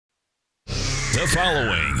The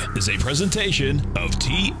following is a presentation of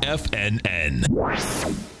TFNN.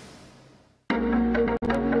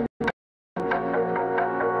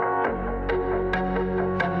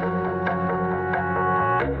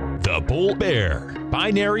 The Bull Bear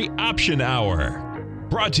Binary Option Hour.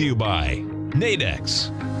 Brought to you by Nadex.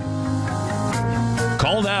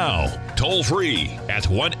 Call now, toll free at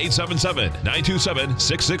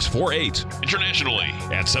 1-877-927-6648. Internationally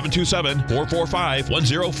at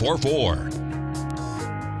 727-445-1044.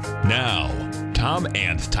 Now, Tom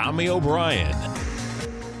and Tommy O'Brien.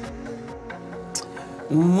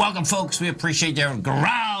 Welcome, folks. We appreciate you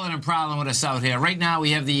growling and prowling with us out here. Right now,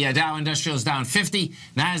 we have the Dow Industrials down 50,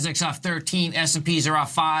 Nasdaq's off 13, S&Ps are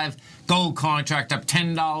off 5, gold contract up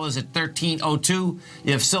 $10 at $13.02.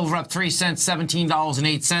 You have silver up 3 cents,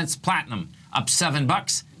 $17.08. Platinum up $7,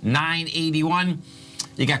 $9.81.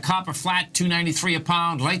 You got copper flat, $2.93 a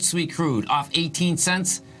pound. Light sweet crude off 18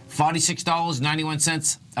 cents,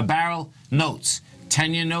 $46.91 a barrel. Notes,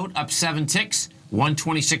 10-year note up 7 ticks,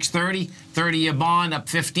 126.30. 30-year bond up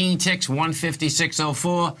 15 ticks,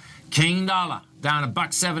 156.04. King dollar down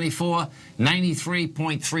 $1.74,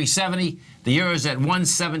 93.370. The euro is at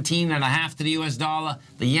 117.5 to the U.S. dollar.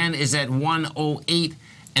 The yen is at 108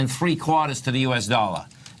 3/4 to the U.S. dollar.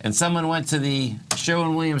 And someone went to the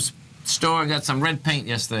Sherwin-Williams store and got some red paint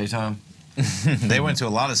yesterday, Tom. They went to a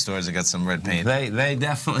lot of stores and got some red paint. They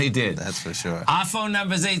definitely did. That's for sure. Our phone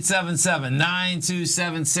number is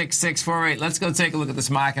 877-927-6648. Let's go take a look at this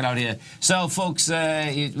market out here. So, folks,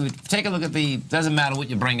 you take a look at the, doesn't matter what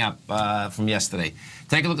you bring up from yesterday.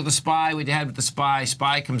 Take a look at the SPY, what you had with the SPY.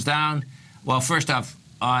 SPY comes down. Well, first off,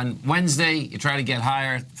 on Wednesday, you try to get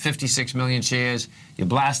higher, 56 million shares. You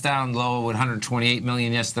blast down lower with 128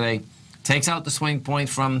 million yesterday. Takes out the swing point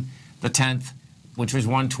from the 10th, which was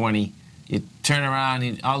 120. You turn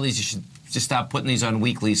around, all these, you should just start putting these on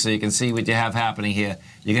weekly so you can see what you have happening here.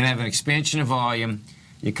 You're going to have an expansion of volume.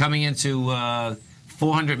 You're coming into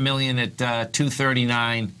 400 million at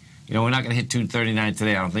 239. You know, we're not going to hit 239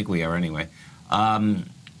 today. I don't think we are anyway. You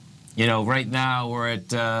know, right now we're at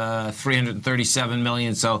 337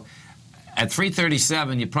 million. So at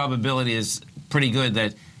 337, your probability is pretty good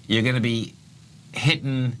that you're going to be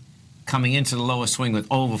hitting coming into the lower swing with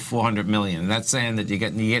over 400 million. That's saying that you're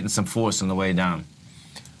getting some force on the way down.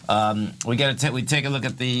 We take a look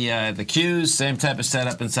at the Qs. Same type of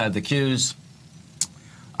setup inside the Qs.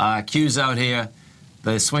 Qs out here.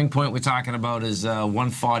 The swing point we're talking about is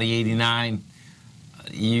 140.89.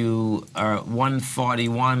 You are at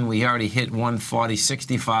 141. We already hit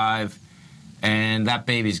 140.65, and that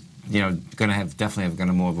baby's definitely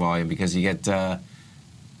have more volume because you get.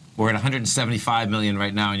 We're at 175 million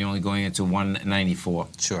right now, and you're only going into 194.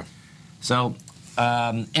 Sure. So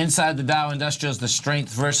inside the Dow Industrials, the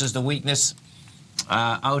strength versus the weakness.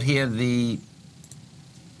 Out here, the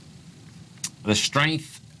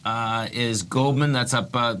strength is Goldman. That's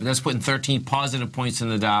up. That's putting 13 positive points in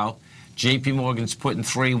the Dow. J.P. Morgan's putting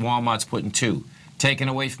 3. Walmart's putting 2. Taken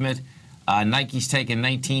away from it, Nike's taking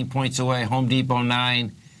 19 points away. Home Depot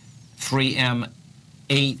 9. 3M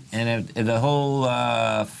 8, and the whole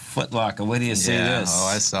Foot Locker. Where do you see this? Oh,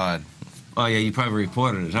 I saw it. Oh, yeah, you probably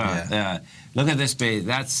reported it, huh? Yeah. Look at this, baby.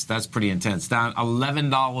 That's pretty intense. Down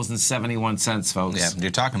 $11.71, folks. Yeah,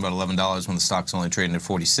 you're talking about $11 when the stock's only trading at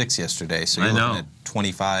 46 yesterday. So you're looking at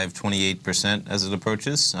 25, 28% as it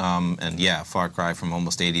approaches. And yeah, far cry from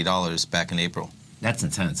almost $80 back in April. That's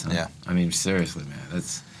intense, huh? Yeah. I mean, seriously, man.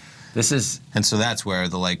 And so that's where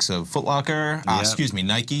the likes of Foot Locker,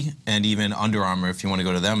 Nike, and even Under Armour, if you want to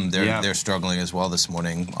go to them, they're struggling as well this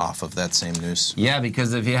morning off of that same news. Yeah,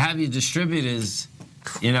 because if you have your distributors,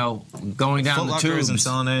 going down the tubes. Foot Locker isn't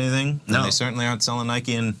selling anything. No. And they certainly aren't selling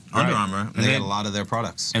Nike and Under Armour. And they get a lot of their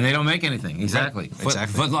products. And they don't make anything. Exactly. Right.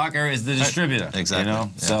 Exactly. Foot Locker is the distributor. Exactly. Yeah.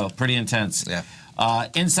 So pretty intense. Yeah.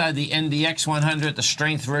 Inside the NDX 100, the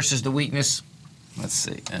strength versus the weakness. Let's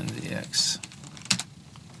see, NDX.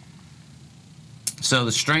 So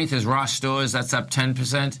the strength is Ross Stores. That's up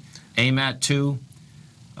 10%. AMAT 2.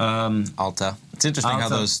 Alta. It's interesting how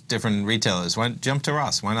those different retailers went jump to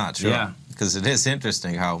Ross. Why not? Sure. Yeah. Because it is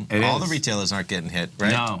interesting how all the retailers aren't getting hit,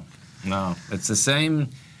 right? No. It's the same.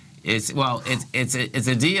 It's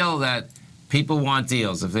a deal that people want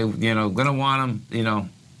deals. If they gonna want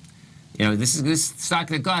them, this stock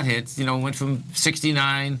that got hit, went from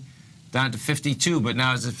 69 down to 52, but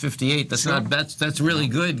now it's at 58. That's that's really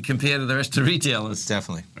good compared to the rest of the retailers.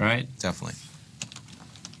 Definitely. Right? Definitely.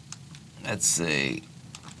 Let's see.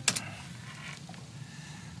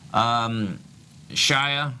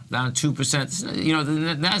 Shire down 2%.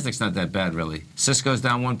 The Nasdaq's not that bad, really. Cisco's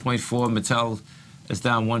down 1.4. Mattel is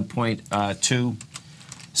down 1.2.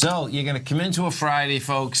 So you're going to come into a Friday,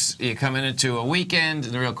 folks. You're coming into a weekend,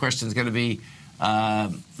 and the real question is going to be,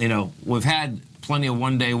 you know, we've had plenty of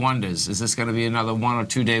one-day wonders. Is this going to be another 1 or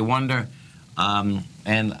 2 day wonder?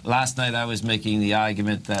 And last night I was making the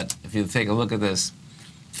argument that if you take a look at this,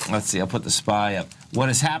 let's see, I'll put the SPY up. What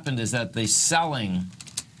has happened is that the selling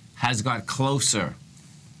has got closer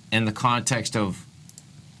in the context of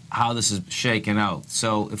how this is shaken out.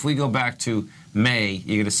 So if we go back to May,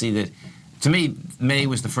 you're going to see that, to me, May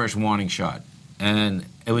was the first warning shot. And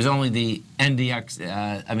it was only the NDX,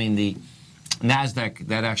 the NASDAQ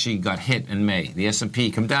that actually got hit in May. The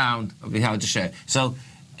S&P come down. So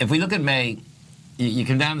if we look at May, you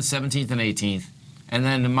come down the 17th and 18th, and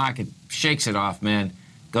then the market shakes it off, man,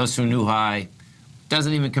 goes to a new high,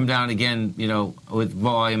 doesn't even come down again, you know, with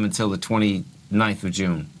volume until the 29th of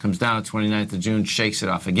June. Comes down the 29th of June, shakes it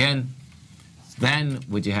off again. Then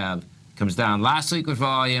what you have, comes down last week with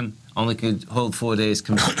volume, only could hold 4 days,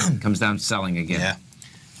 comes down selling again. Yeah.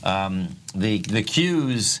 The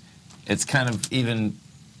Qs, it's kind of even,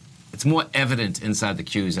 it's more evident inside the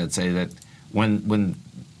Qs, I'd say, that when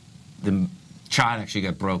the chart actually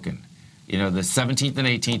got broken. You know, the 17th and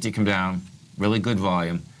 18th, you come down, really good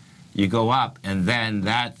volume. You go up, and then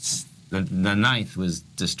that's, the 9th was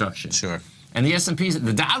destruction. Sure. And the S&Ps,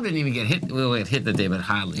 the Dow didn't even get hit. Well, it hit the day, but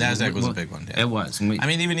hardly. NASDAQ was a big one. Yeah. It was. I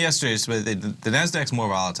mean, even yesterday, the NASDAQ's more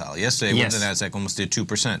volatile. Yesterday, yes. The NASDAQ almost did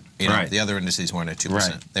 2%. You know, the other indices weren't at 2%.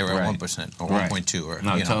 Right. They were at 1% or 1.2. Or,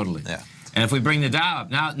 no, you know, totally. Yeah. And if we bring the Dow up,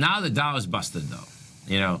 now the Dow is busted, though.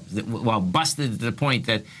 You know, well, busted to the point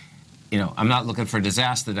that, you know, I'm not looking for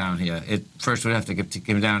disaster down here. It first would have to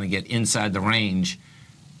come down and get inside the range.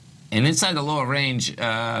 And inside the lower range,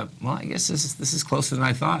 well, I guess this is closer than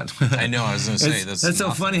I thought. I know, I was going to say. That's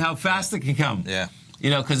so funny how fast it can come. Yeah. You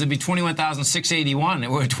know, because it'd be 21,681,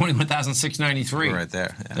 and we're at 21,693. We're right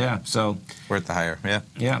there. Yeah, so. We're at the higher, yeah.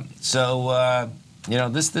 Yeah, so, you know,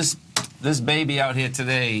 this baby out here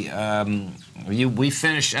today, we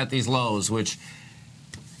finish at these lows, which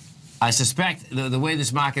I suspect the way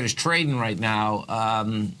this market is trading right now,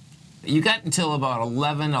 you got until about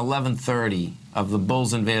 11:30 of the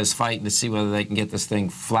bulls and bears fighting to see whether they can get this thing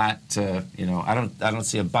flat. You know, I don't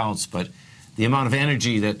see a bounce, but the amount of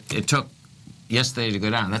energy that it took yesterday to go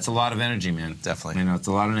down, that's a lot of energy, man. Definitely. You know, it's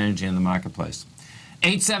a lot of energy in the marketplace.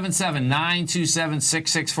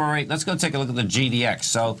 877-927-6648. Let's go take a look at the GDX.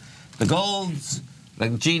 So the golds, the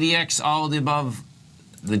GDX, all of the above.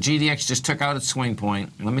 The GDX just took out its swing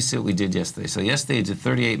point. Let me see what we did yesterday. So yesterday it did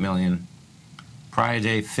 38 million. Prior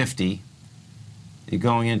day 50. You're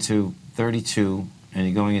going into 32, and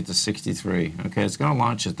you're going into 63. Okay, it's going to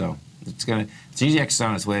launch it though. GDX is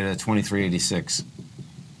on its way to 2386.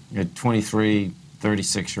 You're at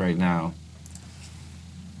 2336 right now.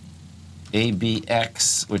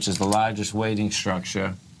 ABX, which is the largest weighting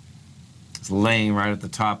structure, is laying right at the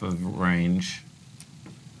top of range.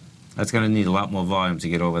 That's going to need a lot more volume to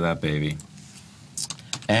get over that baby.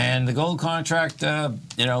 And the gold contract,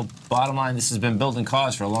 you know, bottom line, this has been building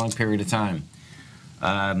cause for a long period of time.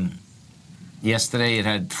 Yesterday it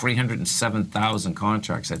had 307,000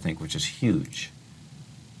 contracts, I think, which is huge.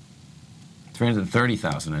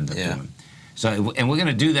 330,000 ended up doing. So, and we're going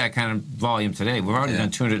to do that kind of volume today. We've already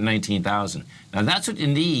done 219,000. Now that's what you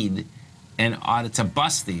need in order to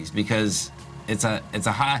bust these, because it's a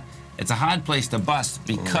hard place to bust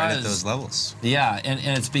because right at those levels. Yeah, and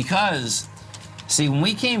it's because. See, when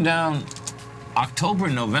we came down, October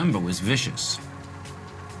and November was vicious.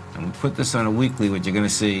 And we put this on a weekly, what you're going to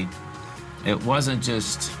see, it wasn't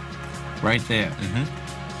just right there.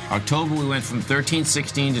 October, we went from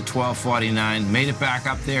 1316 to 1249, made it back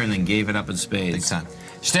up there, and then gave it up in spades. Big time.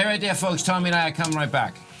 Stay right there, folks. Tommy and I are coming right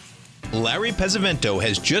back. Larry Pesavento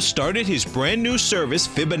has just started his brand new service,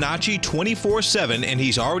 Fibonacci 24/7, and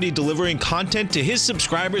he's already delivering content to his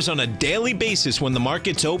subscribers on a daily basis when the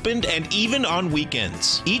market's opened and even on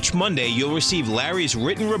weekends. Each Monday, you'll receive Larry's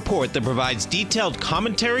written report that provides detailed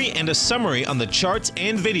commentary and a summary on the charts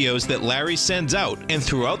and videos that Larry sends out. And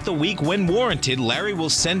throughout the week, when warranted, Larry will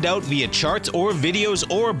send out via charts or videos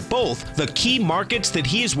or both the key markets that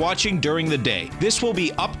he is watching during the day. This will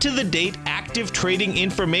be up-to-the-date, active trading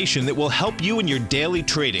information that will help you in your daily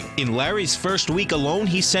trading. In Larry's first week alone,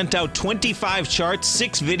 he sent out 25 charts,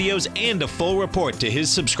 6 videos, and a full report to his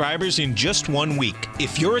subscribers in just 1 week.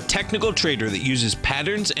 If you're a technical trader that uses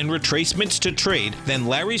patterns and retracements to trade, then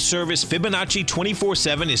Larry's service Fibonacci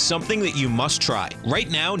 24/7 is something that you must try. Right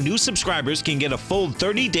now, new subscribers can get a full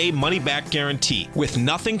 30-day money-back guarantee. With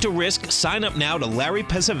nothing to risk, sign up now to Larry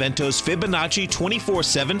Pesavento's Fibonacci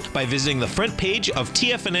 24/7 by visiting the front page of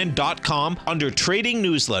TFNN.com under Trading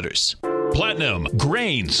Newsletters. platinum,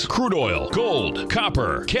 grains, crude oil, gold,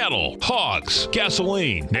 copper, cattle, hogs,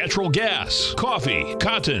 gasoline, natural gas, coffee,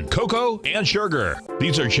 cotton, cocoa, and sugar.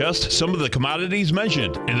 These are just some of the commodities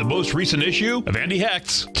mentioned in the most recent issue of Andy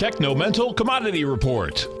Hecht's Techno-Mental Commodity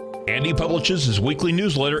Report. Andy publishes his weekly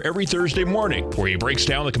newsletter every Thursday morning, where he breaks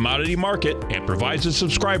down the commodity market and provides his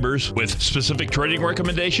subscribers with specific trading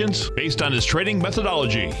recommendations based on his trading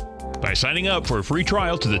methodology. By signing up for a free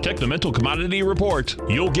trial to the Techno-Mental Commodity Report,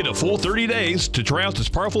 you'll get a full 30 days to try out this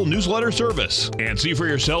powerful newsletter service and see for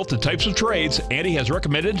yourself the types of trades Andy has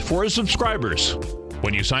recommended for his subscribers.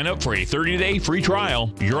 When you sign up for a 30-day free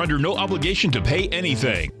trial, you're under no obligation to pay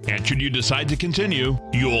anything. And should you decide to continue,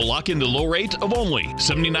 you will lock in the low rate of only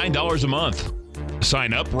 $79 a month.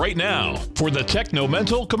 Sign up right now for the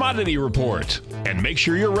Techno-Mental Commodity Report and make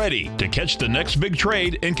sure you're ready to catch the next big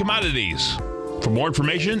trade in commodities. For more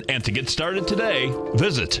information and to get started today,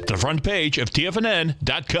 visit the front page of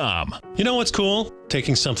TFNN.com. You know what's cool?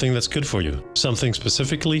 Taking something that's good for you. Something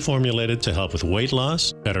specifically formulated to help with weight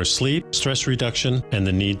loss, better sleep, stress reduction, and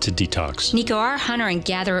the need to detox. Nico, our hunter and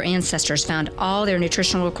gatherer ancestors found all their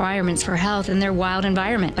nutritional requirements for health in their wild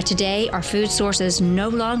environment. But today, our food sources no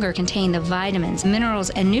longer contain the vitamins, minerals,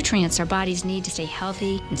 and nutrients our bodies need to stay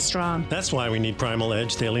healthy and strong. That's why we need Primal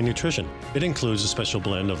Edge Daily Nutrition. It includes a special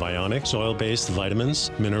blend of ionics, oil-based vitamins,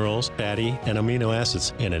 minerals, fatty, and amino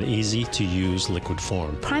acids in an easy-to-use liquid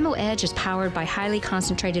form. Primal Edge is powered by highly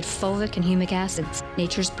concentrated fulvic and humic acids,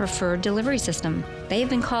 nature's preferred delivery system. They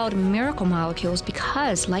have been called miracle molecules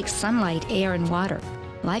because, like sunlight, air, and water,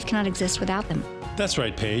 life cannot exist without them. That's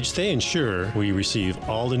right, Paige. They ensure we receive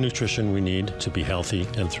all the nutrition we need to be healthy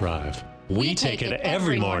and thrive. We take it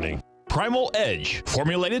every morning. Primal Edge,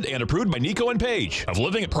 formulated and approved by Nico and Paige of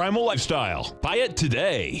Living a Primal Lifestyle. Buy it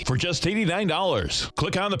today for just $89.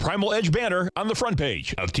 Click on the Primal Edge banner on the front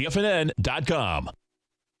page of TFNN.com.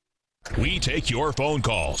 We take your phone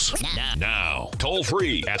calls now. Toll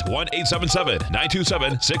free at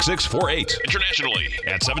 1-877-927-6648. Internationally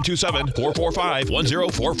at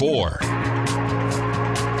 727-445-1044.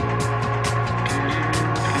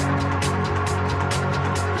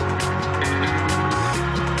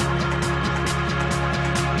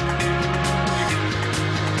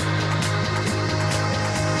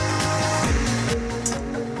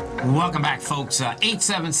 Welcome back, folks.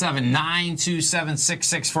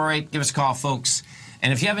 877-927-6648. Give us a call, folks.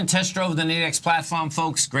 And if you haven't test drove the Nadex platform,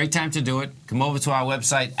 folks, great time to do it. Come over to our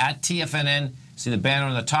website at TFNN. See the banner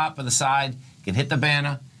on the top or the side. You can hit the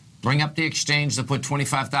banner, bring up the exchange to put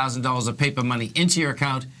 $25,000 of paper money into your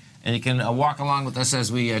account, and you can walk along with us as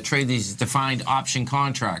we trade these defined option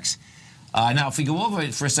contracts. Now, if we go over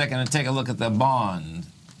it for a second and take a look at the bond,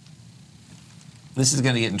 this is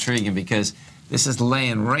going to get intriguing because this is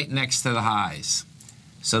laying right next to the highs.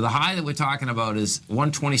 So the high that we're talking about is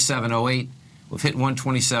 127.08. We've hit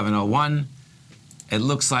 127.01. It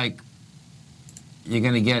looks like you're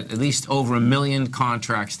going to get at least over 1 million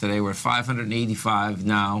contracts today. We're at 585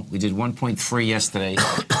 now. We did 1.3 yesterday.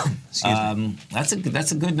 Excuse me. That's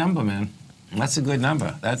a good number, man. That's a good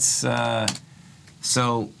number. That's so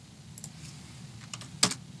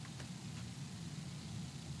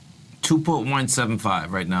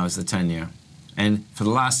 2.175 right now is the 10-year. And for the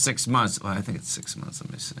last 6 months, well, I think it's 6 months, let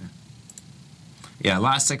me see. Yeah,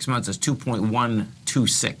 last 6 months is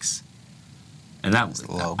 2.126. And that,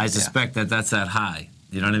 low, I suspect that that's that high.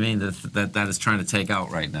 You know what I mean? That is trying to take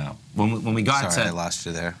out right now. When we got Sorry, to... I lost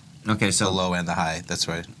you there. Okay, so... The low and the high, that's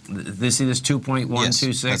right. See this 2.126?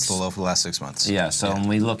 Yes, that's the low for the last 6 months. Yeah, so when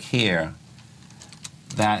we look here,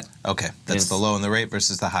 that... Okay, that's the low in the rate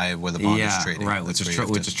versus the high where the bond is trading. Right, which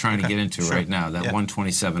we're just trying to get into right now, that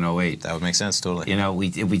 127.08. That would make sense, totally. You know,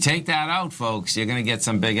 if we take that out, folks, you're going to get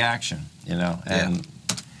some big action, you know. And,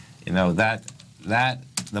 you know, the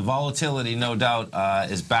volatility, no doubt,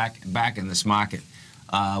 is back in this market.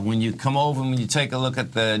 When you come over and when you take a look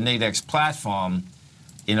at the Nadex platform,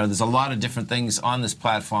 you know, there's a lot of different things on this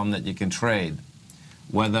platform that you can trade.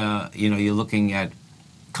 Whether, you know, you're looking at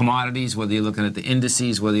commodities, whether you're looking at the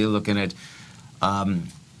indices, whether you're looking at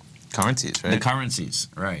currencies, right? The currencies,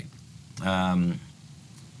 right.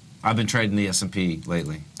 I've been trading the S&P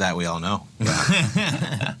lately. That we all know.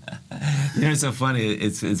 Yeah. You know, it's so funny.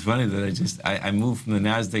 It's funny that I moved from the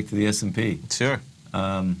Nasdaq to the S&P. Sure.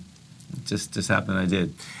 Just happened I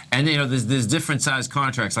did. And you know, there's different size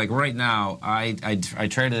contracts. Like right now, I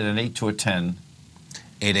traded an 8 to a 10.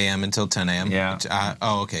 8 a.m. until 10 a.m. Yeah.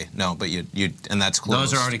 Oh, okay. No, but you and that's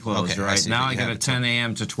closed. Those are already closed, okay, right? Now I got a 10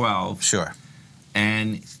 a.m. to 12. Sure.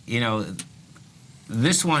 And you know,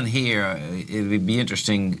 this one here, it would be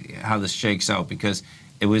interesting how this shakes out because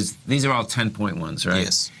these are all 10-point ones, right?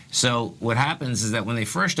 Yes. So what happens is that when they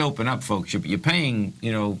first open up, folks, you're paying,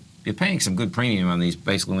 you're paying some good premium on these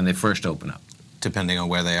basically when they first open up. Depending on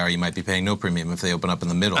where they are, you might be paying no premium if they open up in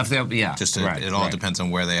the middle. If they open, yeah, Just it all depends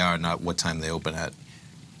on where they are, not what time they open at.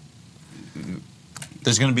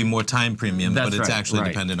 There's going to be more time premium, but it's actually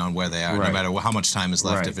dependent on where they are. No matter how much time is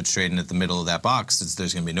left, if it's trading at the middle of that box,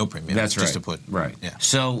 there's going to be no premium. That's just to put Yeah.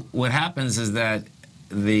 So what happens is that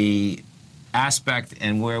the aspect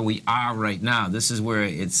and where we are right now, this is where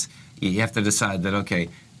you have to decide that, okay,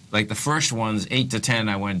 like the first ones, 8 to 10,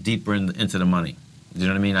 I went deeper into the money. You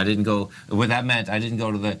know what I mean? I didn't go, what that meant, I didn't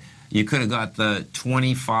go to the, you could have got the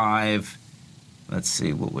 25, let's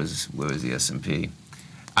see, where was the S&P?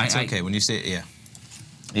 It's okay, when you say, yeah.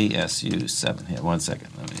 ESU 7 here, 1 second.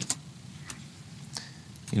 Let me.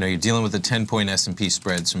 You're dealing with a 10-point S&P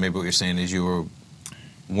spread, so maybe what you're saying is you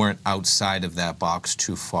weren't outside of that box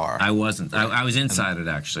too far. I wasn't. I was inside it,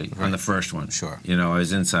 actually, on the first one. Sure. I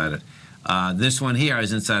was inside it. This one here, I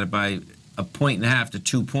was inside it by 1.5 to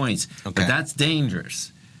 2 points. Okay. But that's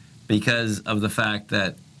dangerous because of the fact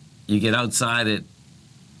that you get outside it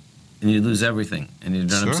and you lose everything. And you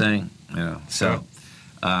know what I'm saying? So,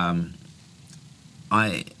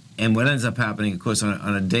 and what ends up happening, of course,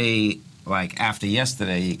 on a day like after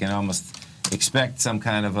yesterday, you can almost expect some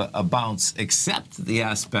kind of a bounce, except the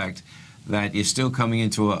aspect that you're still coming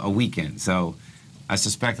into a weekend. So I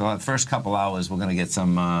suspect the first couple hours we're going to get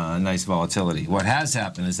some nice volatility. What has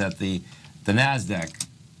happened is that the Nasdaq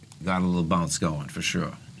got a little bounce going for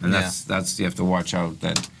sure, and that's you have to watch out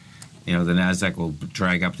that the Nasdaq will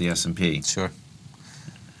drag up the S&P. Sure.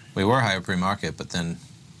 We were higher pre-market, but then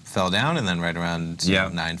fell down, and then right around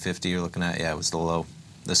 950 you're looking at, it was the low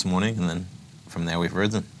this morning, and then from there we've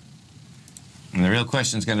risen. And the real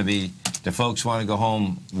question is going to be, do folks want to go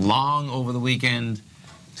home long over the weekend?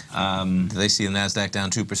 Do they see the Nasdaq down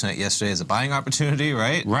 2% yesterday as a buying opportunity,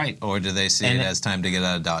 right? Right. Or do they see it as time to get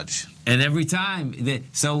out of Dodge? And every time,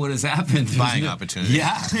 so what has happened? Buying opportunity.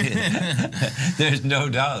 Yeah. There's no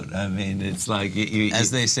doubt. I mean, it's like as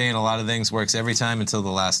they say in a lot of things, works every time until the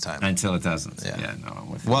last time. Until it doesn't. Yeah.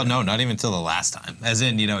 Well, no, not even until the last time. As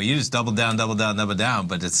in, you just double down,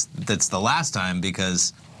 but it's the last time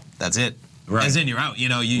because that's it. Right. As in, you're out. You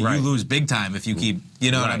lose big time if you keep. You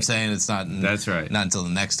know what I'm saying? It's not. That's right. Not until the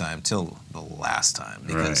next time, till the last time,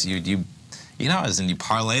 because as in you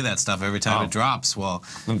parlay that stuff every time it drops. Well,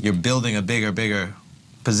 you're building a bigger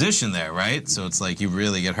position there, right? So it's like you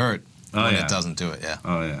really get hurt when it doesn't do it. Yeah.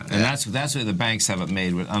 Oh yeah. And that's where the banks have it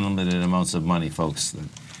made with unlimited amounts of money, folks.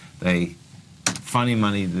 Funny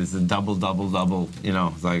money. There's the double.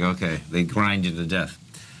 It's like, okay, they grind you to death.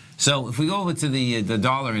 So if we go over to the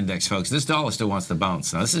dollar index, folks, this dollar still wants to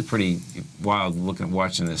bounce. Now, this is pretty wild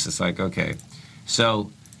watching this. It's like, okay.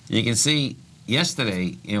 So you can see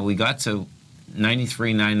yesterday, we got to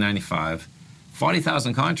 93,995,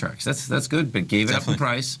 40,000 contracts. That's good, but gave it up in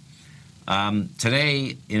price.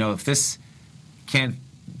 Today, if this can't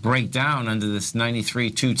break down under this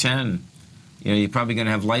 93,210, you're probably going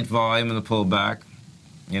to have light volume in the pullback.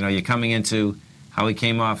 You're coming into how we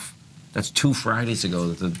came off. That's 2 Fridays ago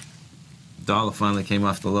that the dollar finally came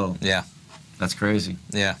off the low. Yeah. That's crazy.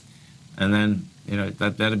 Yeah. And then,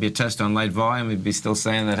 that'd be a test on light volume. We'd be still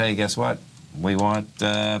saying that, hey, guess what? We want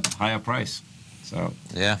higher price. So,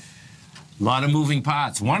 yeah. A lot of moving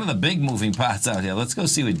parts. One of the big moving parts out here. Let's go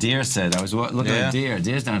see what Deere said. I was looking at Deere.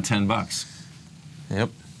 Deere's down $10. Yep.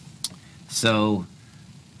 So,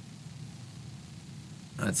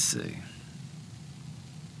 let's see.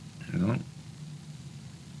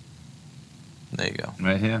 There you go.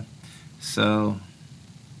 Right here. So,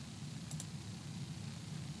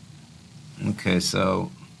 okay,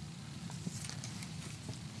 so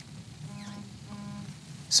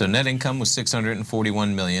net income was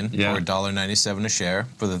 $641 million, or $1.97 a share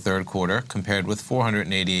for the third quarter, compared with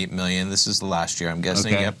 $488 million. This is the last year, I'm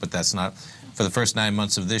guessing. Okay. Yep, but that's not for the first 9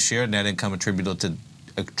 months of this year. Net income attributable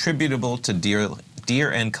to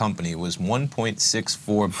Deere and Company was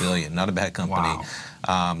 $1.64 billion. Not a bad company.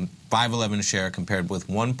 Wow. $5.11 a share compared with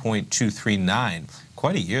 $1.239.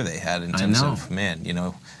 Quite a year they had in terms of, man,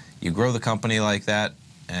 you grow the company like that,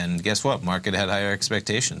 and guess what? Market had higher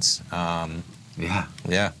expectations.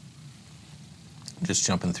 Yeah. Just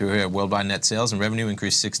jumping through here. Worldwide net sales and revenue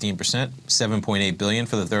increased 16%, $7.8 billion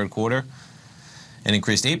for the third quarter, and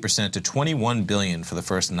increased 8% to $21 billion for the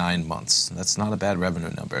first 9 months. That's not a bad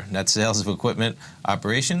revenue number. Net sales of equipment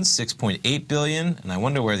operations, $6.8 billion, and I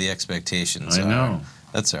wonder where the expectations are. I know.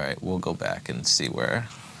 That's all right. We'll go back and see where.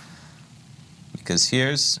 Because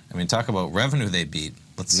talk about revenue they beat.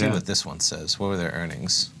 Let's see what this one says. What were their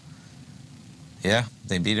earnings? Yeah,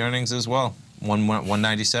 they beat earnings as well.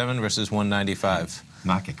 197 versus 195.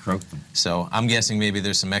 Market croaked them. So I'm guessing maybe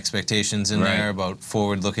there's some expectations in there about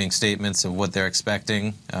forward-looking statements of what they're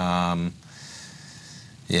expecting.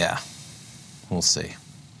 Yeah, we'll see.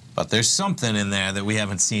 But there's something in there that we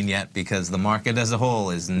haven't seen yet because the market as a whole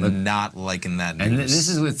is not liking that news. And this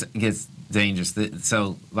is what gets dangerous.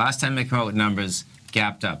 So last time they came out with numbers,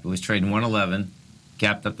 gapped up. It was trading 111,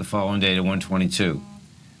 gapped up the following day to 122.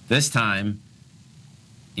 This time,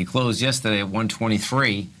 you closed yesterday at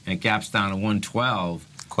 123, and it gaps down to 112.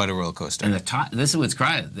 Quite a roller coaster. And the top, this is what's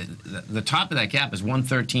crying. The top of that gap is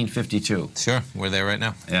 113.52. Sure, we're there right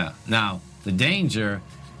now. Yeah. Now, the danger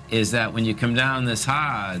is that when you come down this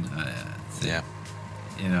hard, yeah,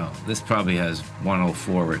 you know, this probably has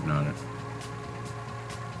 104 written on it.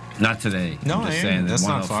 Not today. No, I'm just saying that's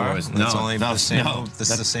not far. Is, that's only the same move.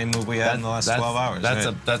 This is the same move we had in the last 12 hours.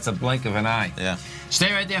 That's a blink of an eye. Yeah.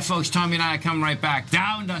 Stay right there, folks. Tommy and I are coming right back.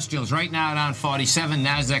 Dow Industrials right now down 47.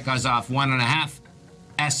 Nasdaq is off 1.5.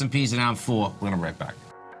 S&Ps are down 4. We're going to be right back.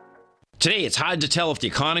 Today, it's hard to tell if the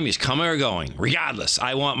economy is coming or going. Regardless,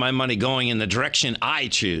 I want my money going in the direction I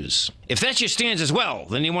choose. If that's your stance as well,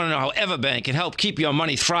 then you want to know how Everbank can help keep your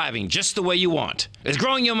money thriving just the way you want. Is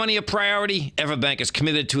growing your money a priority? Everbank is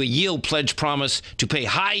committed to a yield pledge promise to pay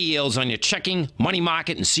high yields on your checking, money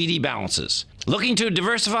market, and CD balances. Looking to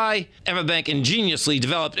diversify? Everbank ingeniously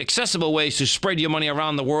developed accessible ways to spread your money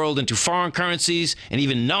around the world into foreign currencies and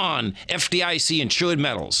even non-FDIC insured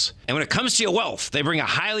metals. And when it comes to your wealth, they bring a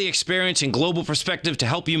highly experienced and global perspective to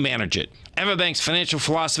help you manage it. Everbank's financial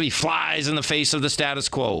philosophy flies in the face of the status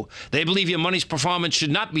quo. They believe your money's performance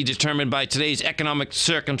should not be determined by today's economic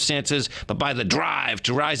circumstances, but by the drive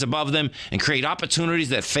to rise above them and create opportunities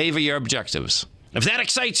that favor your objectives. If that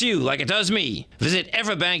excites you like it does me, visit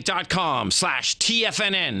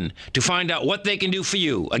everbank.com/TFNN to find out what they can do for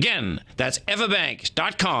you. Again, that's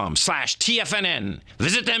everbank.com/TFNN.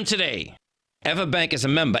 Visit them today. Everbank is a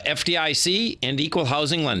member FDIC and equal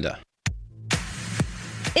housing lender.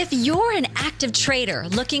 If you're an active trader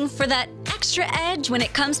looking for that extra edge when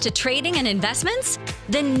it comes to trading and investments,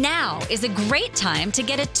 then now is a great time to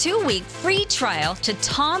get a 2-week free trial to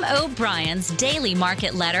Tom O'Brien's daily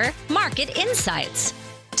market letter, Market Insights.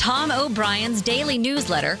 Tom O'Brien's daily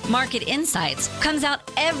newsletter, Market Insights, comes out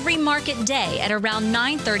every market day at around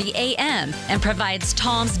 9:30 a.m. and provides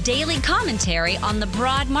Tom's daily commentary on the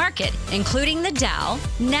broad market, including the Dow,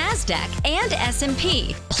 Nasdaq, and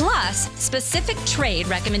S&P, plus specific trade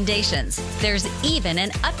recommendations. There's even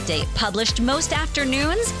an update published most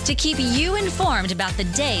afternoons to keep you informed about the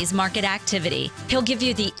day's market activity. He'll give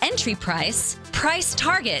you the entry price, price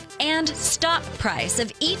target, and stop price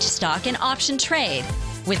of each stock and option trade.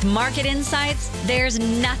 With Market Insights, there's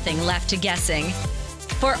nothing left to guessing.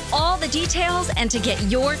 For all the details and to get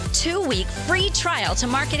your 2-week free trial to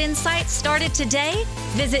Market Insights started today,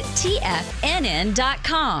 visit TFNN.com.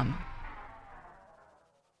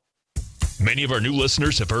 Many of our new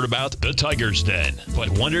listeners have heard about the Tiger's Den, but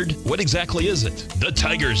wondered, what exactly is it? The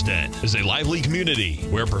Tiger's Den is a lively community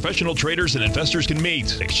where professional traders and investors can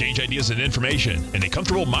meet, exchange ideas and information in a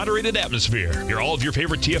comfortable, moderated atmosphere. Hear all of your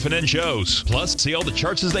favorite TFNN shows, plus see all the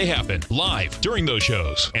charts as they happen live during those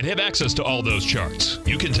shows, and have access to all those charts.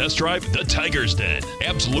 You can test drive the Tiger's Den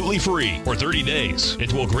absolutely free for 30 days.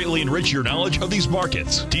 It will greatly enrich your knowledge of these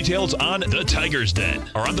markets. Details on the Tiger's Den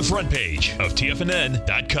are on the front page of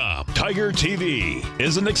TFNN.com. Tiger TV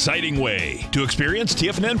is an exciting way to experience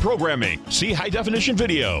TFNN programming. See high-definition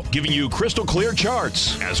video giving you crystal clear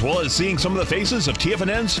charts, as well as seeing some of the faces of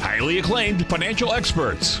TFNN's highly acclaimed financial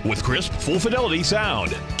experts with crisp, full-fidelity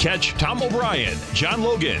sound. Catch Tom O'Brien, John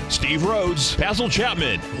Logan, Steve Rhodes, Basil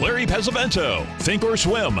Chapman, Larry Pesavento, Think or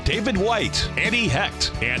Swim, David White, Andy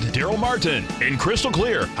Hecht, and Daryl Martin in crystal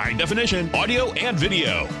clear, high-definition audio and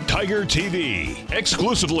video. Tiger TV,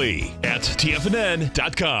 exclusively at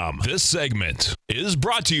TFNN.com. This segment is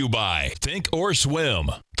brought to you by Think or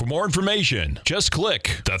Swim. For more information, just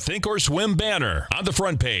click the Think or Swim banner on the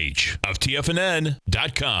front page of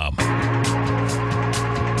TFNN.com.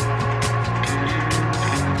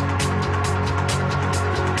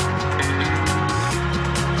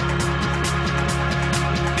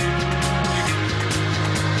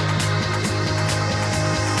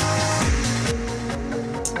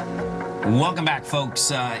 Welcome back, folks.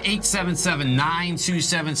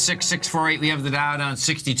 877-927-6648. We have the Dow down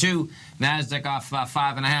 62. Nasdaq off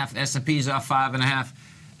 5.5. S&P's off 5.5.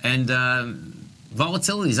 And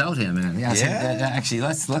volatility's out here, man. Yeah. Actually,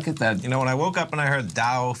 let's look at that. You know, when I woke up and I heard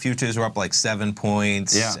Dow futures were up like 7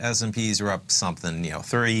 points. Yeah. S&Ps were up something,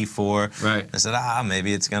 3, 4. Right. I said,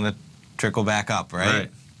 maybe it's going to trickle back up, right?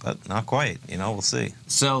 But not quite. We'll see.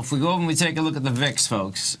 So if we go over and we take a look at the VIX,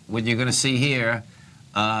 folks, what you're going to see here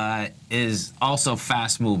is also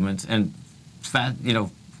fast movement and fast. You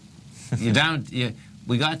know, you're down.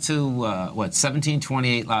 We got to what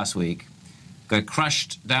 1728 last week. Got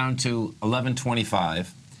crushed down to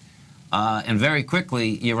 1125. And very quickly,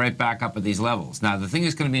 you're right back up at these levels. Now, the thing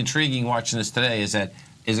that's going to be intriguing watching this today is that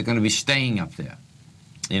is it going to be staying up there?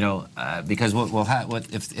 You know, because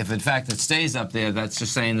if in fact it stays up there, that's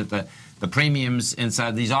just saying that the premiums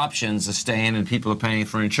inside these options are staying and people are paying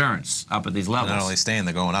for insurance up at these levels. They're not only staying,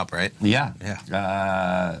 they're going up, right? Yeah.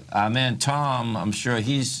 Yeah. Our man Tom, I'm sure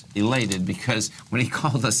he's elated because when he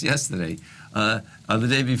called us yesterday, or the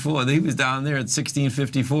day before, he was down there at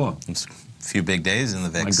 1654. It's a few big days in the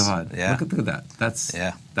VIX. My God. Yeah. Look at that.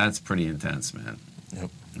 That's pretty intense, man. Yep.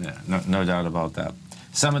 Yeah, no doubt about that.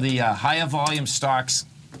 Some of the higher volume stocks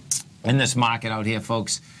in this market out here,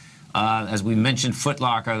 folks. As we mentioned, Foot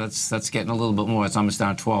Locker, that's getting a little bit more. It's almost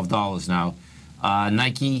down $12 now.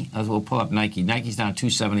 Nike, we'll pull up Nike. Nike's down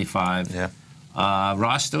 $2.75. Yeah.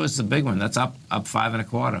 Ross Stores is the big one. That's up 5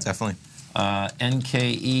 1/4. Definitely.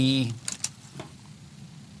 NKE.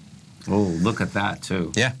 Oh, look at that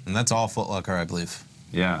too. Yeah, and that's all Foot Locker, I believe.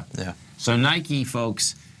 Yeah. Yeah. So Nike,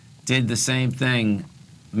 folks, did the same thing,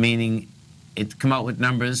 meaning it come out with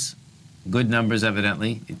numbers, good numbers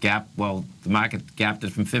evidently. It gapped, well, the market gapped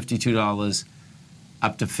it from $52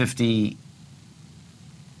 up to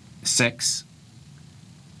 56.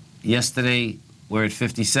 Yesterday, we're at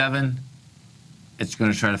 57. It's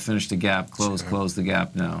going to try to finish the gap, close the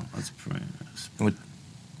gap now. That's pretty.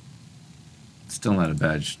 Still not a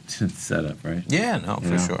bad setup, right? Yeah, no,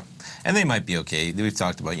 for sure. And they might be okay. We've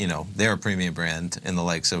talked about, you know, they're a premium brand in the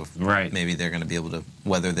likes of maybe they're going to be able to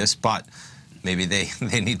weather this, but maybe they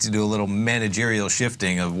need to do a little managerial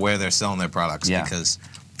shifting of where they're selling their products because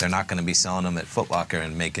they're not going to be selling them at Foot Locker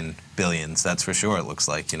and making billions. That's for sure, it looks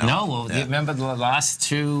like, you know. No, well, you remember the last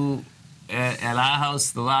two at our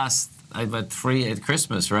house, the last, I bought 3 at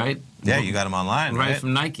Christmas, right? Yeah, you got them online, right? Right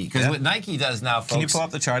from Nike. Because what Nike does now, folks... Can you pull up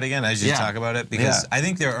the chart again as you talk about it? Because I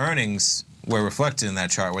think their earnings were reflected in that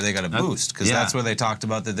chart where they got a boost. Because that's where they talked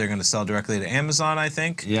about that they're going to sell directly to Amazon, I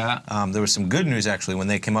think. Yeah. There was some good news, actually, when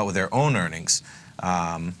they came out with their own earnings.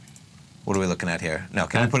 What are we looking at here? No,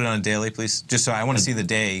 can we put it on daily, please? Just so I want to see the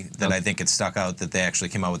day that I think it stuck out that they actually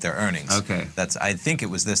came out with their earnings. Okay. I think it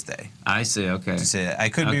was this day. I see, okay. I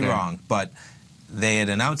could be wrong, but... They had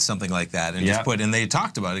announced something like that and just put, and they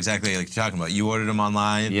talked about exactly like you're talking about. You ordered them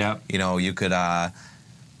online. Yeah. You know, you could, and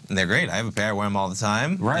they're great. I have a pair, I wear them all the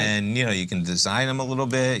time. Right. And, you know, you can design them a little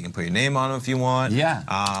bit. You can put your name on them if you want. Yeah.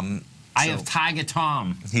 I have Tiger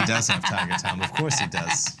Tom. He does have Tiger Tom. Of course he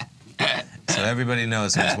does. So everybody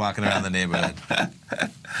knows who's walking around the neighborhood.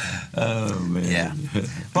 Oh, man. Yeah.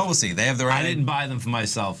 But we'll see. They have the right... I didn't buy them for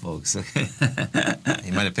myself, folks.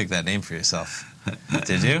 You might have picked that name for yourself.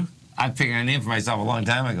 Did you? I picked a name for myself a long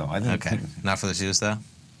time ago. Okay. Not for the shoes, though?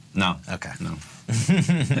 No. Okay. No.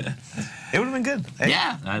 It would have been good. Hey,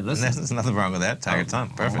 yeah. There's nothing wrong with that. Tiger Tom.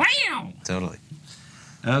 Perfect. Wow. Totally.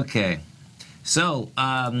 Okay. So,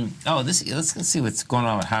 let's see what's going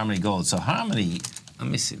on with Harmony Gold. So Harmony, let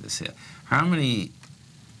me see this here. Harmony,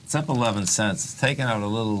 it's up 11 cents. It's taking out a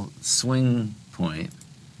little swing point.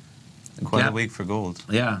 Quite a week for gold.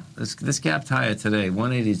 Yeah. This gapped higher today,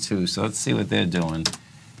 182. So let's see what they're doing.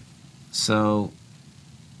 So,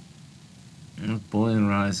 bullion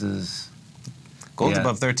rises. Gold's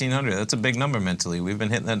above 1,300. That's a big number mentally. We've been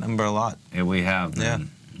hitting that number a lot. Yeah, we have.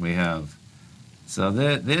 Man. Yeah, we have. So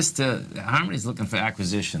Harmony's looking for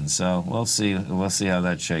acquisitions. So we'll see. We'll see how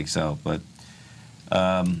that shakes out. But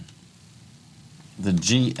the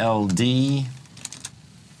GLD.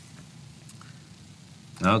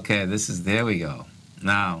 Okay, there we go.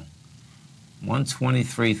 Now,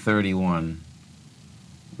 123.31.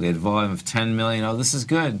 We had volume of 10 million. Oh, this is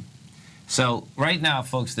good. So right now,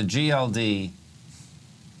 folks, the GLD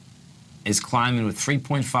is climbing with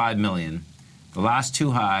 3.5 million. The last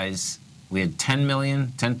two highs, we had 10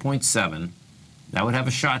 million, 10.7. That would have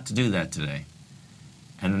a shot to do that today.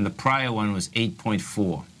 And then the prior one was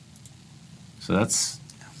 8.4. So that's...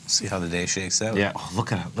 See how the day shakes out. Yeah. Oh,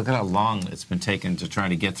 look at how long it's been taken to try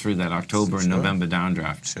to get through that October and November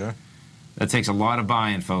downdraft. Sure. That takes a lot of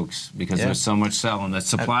buying, folks, because there's so much selling. That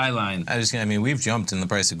supply line. I mean, we've jumped in the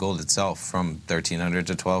price of gold itself from 1,300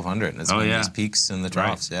 to 1,200. It's been these peaks and the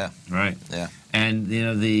troughs. Right. Yeah. Right. Yeah. And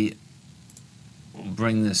we'll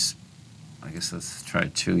bring this. I guess let's try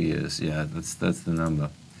 2 years. Yeah, that's the number.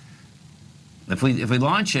 If we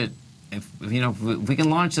launch it, if we can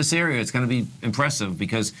launch this area, it's going to be impressive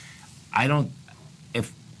because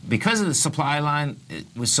because of the supply line, it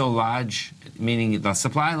was so large, meaning the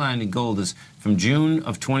supply line in gold is from June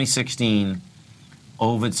of 2016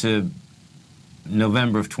 over to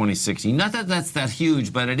November of 2016. Not that that's that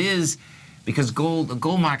huge, but it is because the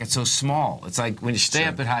gold market's so small. It's like when you stay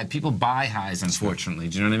up at high, people buy highs, unfortunately.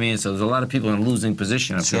 Do you know what I mean? So there's a lot of people in a losing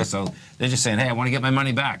position up there. So they're just saying, hey, I want to get my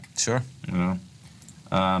money back. Sure. You know,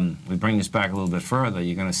 we bring this back a little bit further,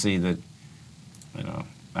 you're going to see that, you know,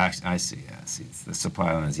 actually, I see the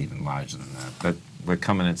supply line is even larger than that. But we're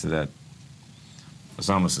coming into that. It's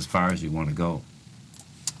almost as far as you want to go.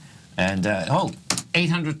 And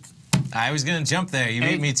 800. I was going to jump there. You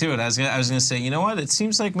beat me to it. I was going to say, you know what? It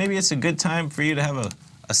seems like maybe it's a good time for you to have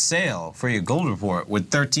a sale for your gold report with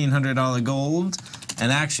 $1,300 gold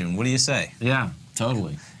and action. What do you say? Yeah,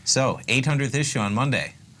 totally. So 800th issue on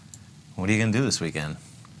Monday. What are you going to do this weekend?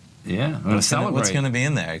 Yeah, I'm going to celebrate. What's going to be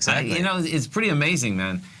in there? Exactly. You know, it's pretty amazing,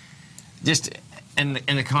 man. Just in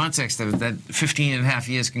the context of that 15 and a half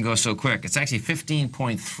years can go so quick. It's actually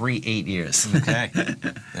 15.38 years. Okay.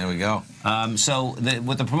 There we go. So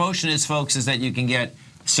what the promotion is, folks, is that you can get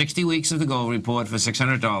 60 weeks of the gold report for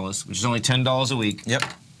 $600, which is only $10 a week. Yep.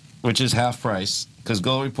 Which is half price, because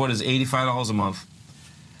gold report is $85 a month.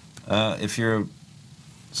 If you're...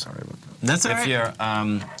 Sorry about that. That's all right. If you're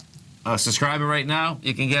a subscriber right now,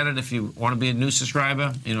 you can get it. If you want to be a new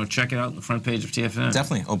subscriber, you know, check it out on the front page of TFNN.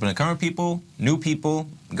 Definitely. Open to current people, new people,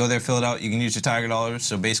 go there, fill it out. You can use your Tiger dollars.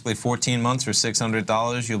 So basically 14 months for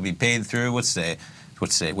 $600. You'll be paid through, what's today?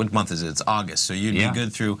 What month is it? It's August. So you'd be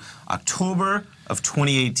good through October of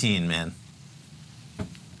 2018, man.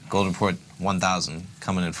 Gold report 1,000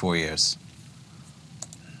 coming in 4 years.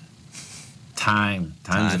 Time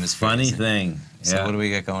is a funny thing. So what do we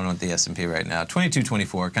got going with the S&P right now?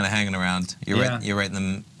 22.24, kind of hanging around. You're right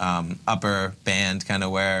in the upper band, kind of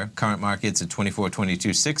where current market's at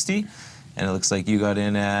 24.2260, and it looks like you got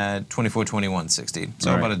in at 24.2160.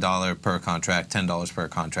 So about $1 per contract, $10 per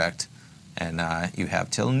contract, and you have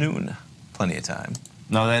till noon, plenty of time.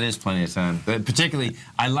 No, that is plenty of time. But particularly,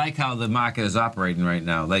 I like how the market is operating right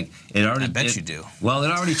now. Like it already. I bet you do. Well, it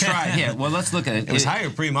already tried. Yeah. Well, let's look at it. It was higher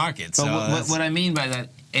pre-market. So what I mean by that.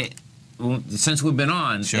 Since we've been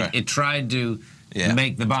on, it tried to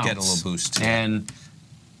make the bounce. Get a little boost. And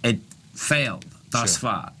it failed thus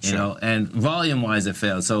far, you know, and volume-wise it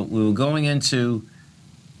failed. So we were going into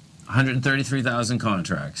 133,000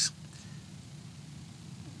 contracts.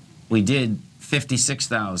 We did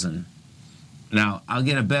 56,000. Now, I'll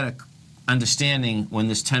get a better understanding when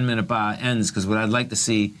this 10-minute bar ends, because what I'd like to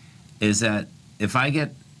see is that if I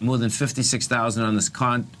get more than 56,000 on this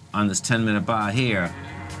 10-minute bar here,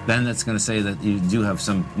 then that's going to say that you do have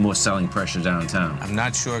some more selling pressure downtown. I'm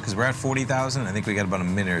not sure, because we're at 40,000. I think we got about a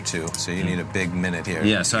minute or two, so you need a big minute here.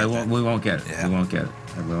 Yeah, so we won't get it. Yeah. We won't get it.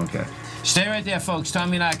 We won't get it. Stay right there, folks.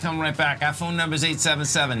 Tommy and I coming right back. Our phone number is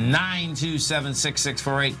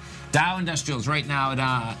 877-927-6648. Dow Industrials right now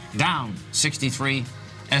down 63.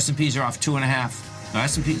 S&Ps are off 2.5. No,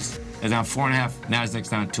 S&Ps are down 4.5. Nasdaq's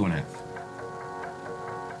down 2.5.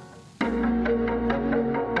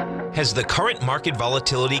 Has the current market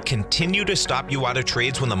volatility continued to stop you out of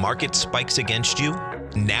trades when the market spikes against you?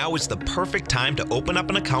 Now is the perfect time to open up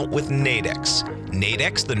an account with Nadex.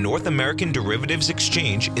 Nadex, the North American Derivatives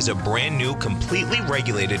Exchange, is a brand new, completely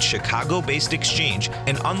regulated Chicago-based exchange,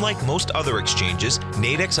 and unlike most other exchanges,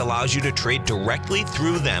 Nadex allows you to trade directly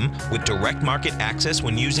through them with direct market access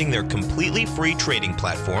when using their completely free trading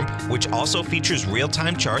platform, which also features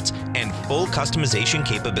real-time charts and full customization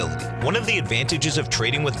capability. One of the advantages of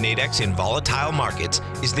trading with Nadex in volatile markets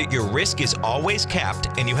is that your risk is always capped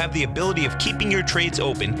and you have the ability of keeping your trades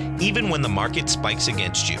open even when the market spikes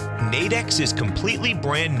against you. Nadex is completely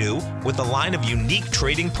brand new with a line of unique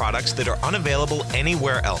trading products that are unavailable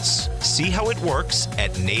anywhere else. See how it works at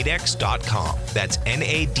nadex.com. That's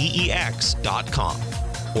NADEX.com.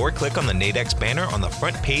 Or click on the Nadex banner on the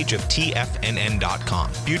front page of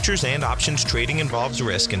TFNN.com. Futures and options trading involves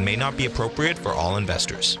risk and may not be appropriate for all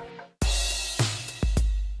investors.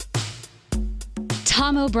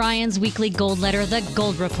 Tom O'Brien's weekly gold letter, The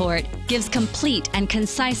Gold Report, gives complete and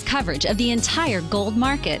concise coverage of the entire gold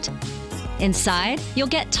market. Inside, you'll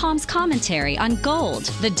get Tom's commentary on gold,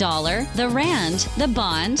 the dollar, the rand, the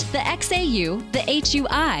bond, the XAU, the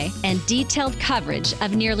HUI, and detailed coverage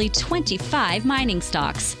of nearly 25 mining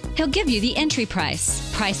stocks. He'll give you the entry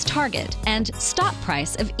price, price target, and stop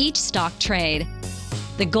price of each stock trade.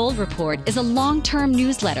 The Gold Report is a long-term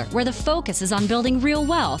newsletter where the focus is on building real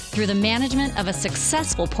wealth through the management of a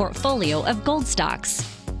successful portfolio of gold stocks.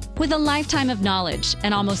 With a lifetime of knowledge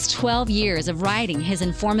and almost 12 years of writing his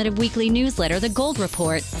informative weekly newsletter, The Gold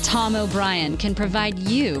Report, Tom O'Brien can provide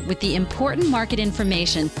you with the important market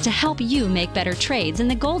information to help you make better trades in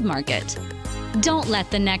the gold market. Don't let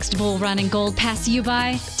the next bull run in gold pass you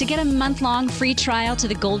by. To get a month-long free trial to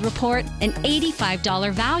the Gold Report, an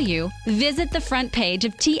 $85 value, visit the front page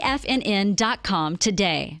of TFNN.com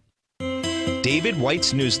today. David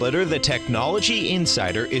White's newsletter, The Technology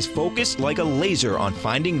Insider, is focused like a laser on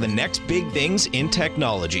finding the next big things in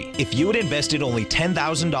technology. If you had invested only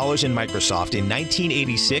 $10,000 in Microsoft in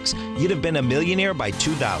 1986, you'd have been a millionaire by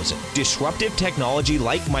 2000. Disruptive technology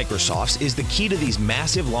like Microsoft's is the key to these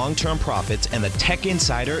massive long-term profits, and the Tech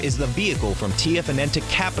Insider is the vehicle from TFNN to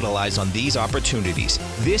capitalize on these opportunities.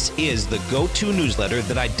 This is the go-to newsletter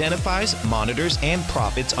that identifies, monitors, and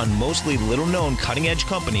profits on mostly little-known cutting-edge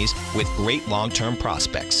companies with great long-term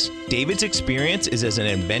prospects. David's experience is as an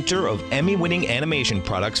inventor of Emmy-winning animation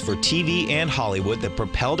products for TV and Hollywood that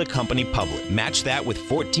propelled a company public. Match that with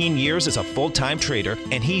 14 years as a full-time trader,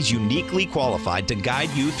 and he's uniquely qualified to guide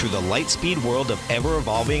you through the light-speed world of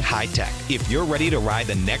ever-evolving high-tech. If you're ready to ride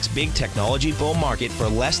the next big technology bull market for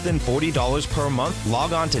less than $40 per month,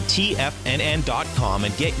 log on to TFNN.com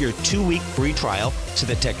and get your 2-week free trial to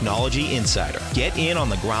the Technology Insider. Get in on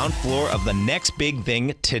the ground floor of the next big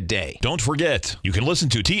thing today. Don't forget, you can listen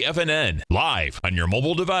to TFNN live on your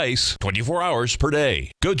mobile device 24 hours per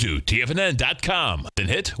day. Go to TFNN.com, then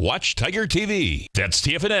hit Watch Tiger TV. That's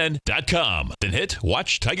TFNN.com, then hit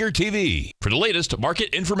Watch Tiger TV for the latest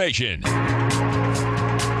market information.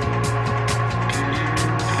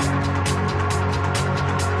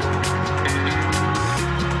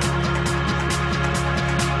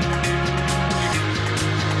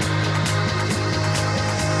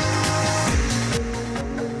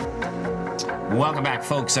 Welcome back,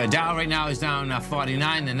 folks. Dow right now is down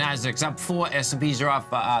 49. The Nasdaq's up 4. S&Ps are off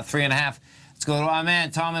 3.5. Let's go to our man,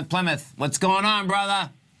 Tom in Plymouth. What's going on, brother?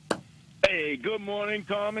 Hey, good morning,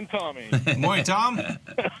 Tom and Tommy. Morning, Tom.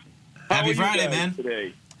 Happy Friday, man.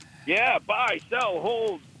 Today? Yeah, buy, sell,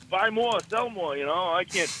 hold, buy more, sell more. You know, I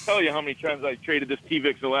can't tell you how many times I traded this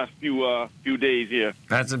TVIX the last few days here.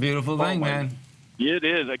 That's a beautiful thing, man. Yeah, it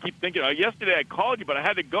is. I keep thinking. Yesterday I called you, but I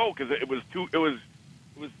had to go because it was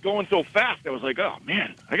going so fast. I was like, oh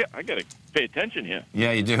man, I got to pay attention here.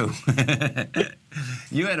 Yeah, you do.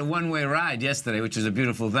 You had a one-way ride yesterday, which is a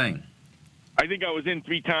beautiful thing. I think I was in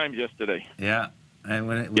 3 times yesterday. Yeah, and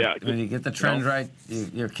when you get the trend right,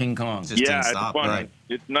 you're King Kong. Just didn't stop, it's fun. Right.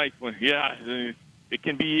 It's nice when it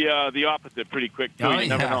can be the opposite pretty quick too. You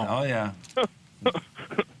never know. Oh yeah.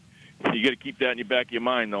 You got to keep that in the back of your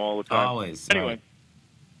mind though all the time. Always. Anyway. Right.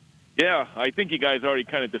 Yeah, I think you guys already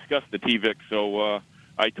kind of discussed the TVIX, so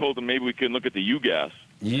I told them maybe we can look at the UGAZ.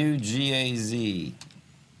 UGAZ.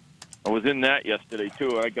 I was in that yesterday,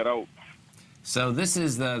 too. I got out. So this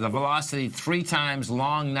is the velocity 3 times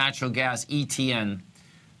long natural gas ETN.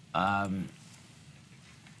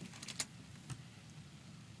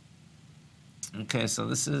 Okay, so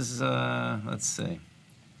this is, let's see.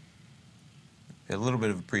 A little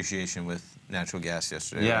bit of appreciation with natural gas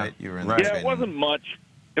yesterday, Yeah. right? You were in Right. Yeah, it wasn't much.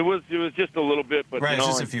 It was just a little bit, but right, you know,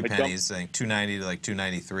 just a few pennies, like 290 to like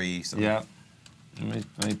 293. Something. Yeah.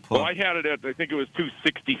 Let me pull. Well, I had it at, I think it was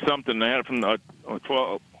 260 something. I had it from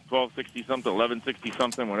 1260 something, 1160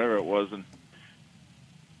 something, whatever it was, and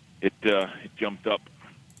it jumped up.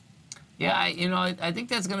 Yeah, I think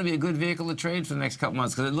that's going to be a good vehicle to trade for the next couple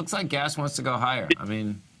months because it looks like gas wants to go higher.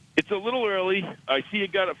 It's a little early. I see you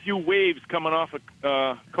got a few waves coming off of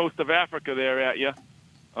coast of Africa there at you.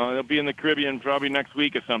 They'll be in the Caribbean probably next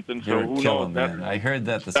week or something. You're so who a killer, knows? man. I heard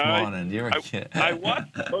that this morning. You're a kid. I what?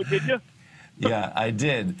 Oh, did you? Yeah, I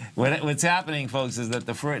did. What's happening, folks, is that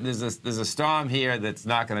there's a storm here that's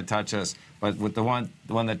not going to touch us. But with the one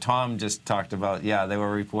that Tom just talked about, yeah, they were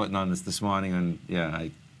reporting on this morning, and yeah,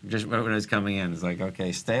 I just when it was coming in, it's like,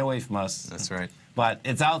 okay, stay away from us. That's right. But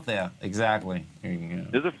it's out there, exactly.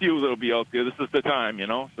 There's a few that'll be out there. This is the time, you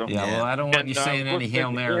know. So. Yeah, well, I don't want you saying any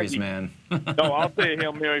Hail Marys, man. No, I'll say a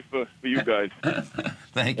Hail Mary for you guys.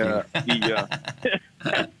 Thank you.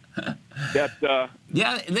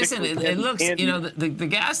 Yeah, listen, it looks, the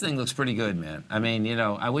gas thing looks pretty good, man. I mean,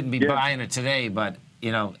 I wouldn't be buying it today, but,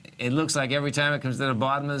 it looks like every time it comes to the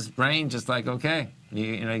bottom of this range, just like, okay,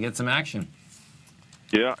 you get some action.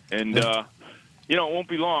 Yeah, and, it won't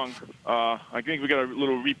be long. I think we got a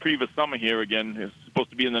little reprieve of summer here again. It's supposed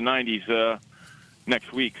to be in the 90s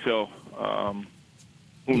next week, so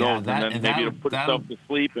who knows? And then maybe it'll put itself to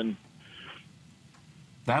sleep. And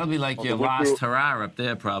that'll be like your last hurrah up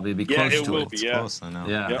there, probably. Be close to it. It will be, yeah. Close, I know.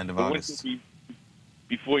 Yeah. End of August.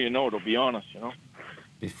 Before you know it, I'll be honest,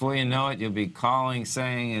 Before you know it, you'll be calling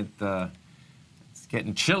saying it's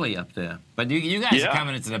getting chilly up there. But you guys are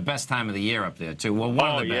coming into the best time of the year up there, too. Well,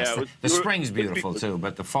 one of the best. The spring's beautiful, too,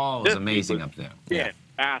 but the fall is amazing up there. Yeah.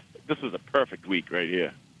 This was a perfect week right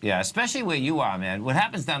here. Yeah, especially where you are, man. What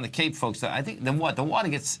happens down the Cape, folks? I think the water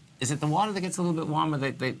gets. Is it the water that gets a little bit warmer?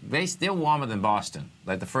 They're warmer than Boston.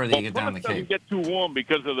 Like the further you get down the Cape. It doesn't get too warm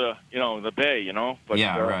because of the the bay, But,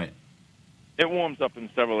 yeah, right. It warms up in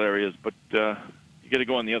several areas, but you got to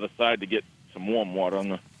go on the other side to get some warm water on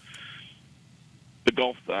the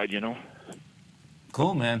Gulf side,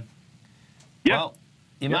 Cool, man. Yeah. Well,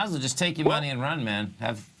 you might as well just take your money and run, man.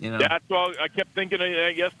 That's all. I kept thinking of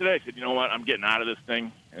that yesterday. I said, you know what? I'm getting out of this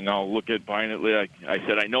thing, and I'll look at buying it. I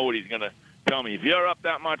said, I know what he's going to tell me. If you're up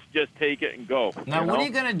that much, just take it and go. Now, what are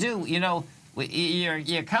you going to do?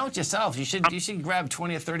 Your account yourself. You should grab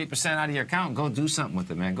 20 or 30% out of your account and go do something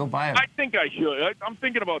with it, man. Go buy it. I think I should. I'm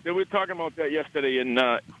thinking about that. We were talking about that yesterday.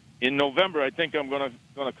 In November, I think I'm gonna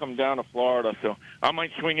come down to Florida, so I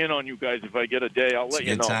might swing in on you guys if I get a day. I'll let you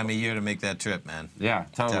know. It's a good time of year to make that trip, man. Yeah,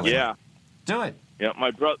 totally. Yeah, do it. Yeah,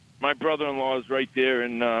 my brother-in-law is right there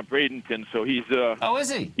in Bradenton, so he's oh,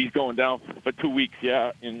 is he? He's going down for 2 weeks.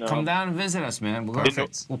 Yeah, come down and visit us, man. We'll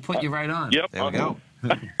put you right on. Yep, there we go.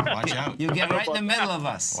 Watch out. You get right in the middle of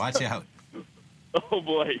us. Watch out. Oh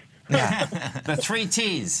boy. The 3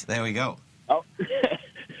 T's. There we go. Oh.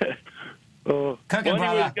 Cooking, anyways,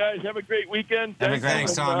 brother. guys, have a great weekend.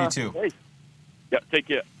 Thanks, Tom. You too. Hey. Yeah, take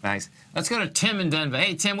care. Thanks. Let's go to Tim in Denver.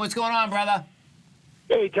 Hey, Tim, what's going on, brother?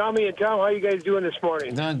 Hey, Tommy and Tom, how you guys doing this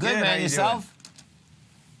morning? Doing good, man. Yourself?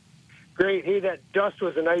 Great. Hey, that dust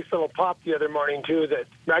was a nice little pop the other morning, too.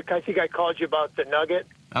 I think I called you about the nugget.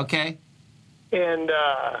 Okay. And,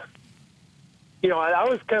 I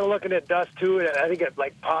was kind of looking at dust, too, and I think it,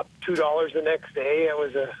 popped $2 the next day. It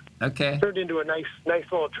was turned into a nice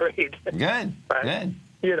little trade. Good. Good.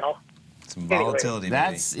 Some volatility.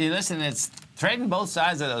 Anyway, listen, it's trading both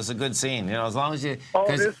sides of those a good scene. As long as you. Oh,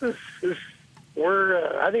 this is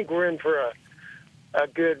I think we're in for a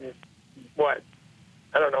good what?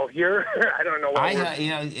 I don't know year. I don't know.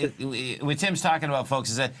 What Tim's talking about,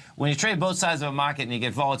 folks, is that when you trade both sides of a market and you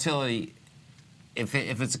get volatility, if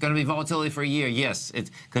it's going to be volatility for a year, yes,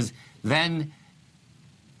 it's because then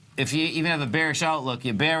if you even have a bearish outlook,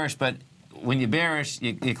 you're bearish, but when you're bearish,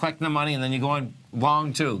 you're collecting the money and then you're going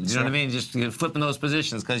long too. You know what I mean? Just you're flipping those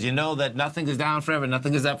positions because you know that nothing is down forever,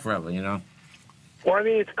 nothing is up forever. Well, I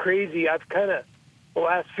mean, it's crazy. I've kind of the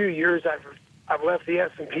last few years I've left the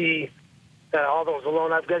S&P, all those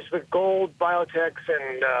alone. I've got the gold, biotechs,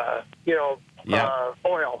 and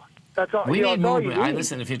oil. That's all. We need movement.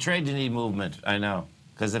 Listen, if you trade, you need movement. I know,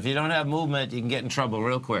 because if you don't have movement, you can get in trouble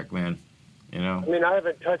real quick, man. I mean, I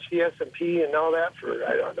haven't touched the S&P and all that for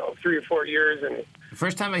 3 or 4 years, and the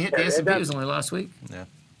first time I hit the S&P was only last week. Yeah.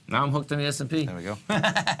 Now I'm hooked on the S&P. There we go.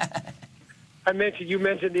 You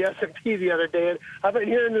mentioned the S&P the other day, and I've been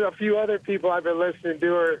hearing a few other people I've been listening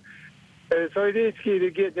to so it is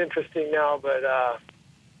getting interesting now. But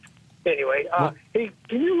anyway, hey,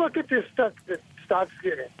 can you look at this stuff that stock's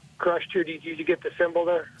getting crushed here? Did you get the symbol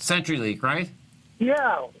there? CenturyLink, right?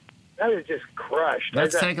 Yeah, that is just crushed.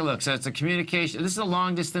 Let's take a look. So it's a communication. This is a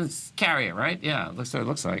long distance carrier, right? Yeah, that's what it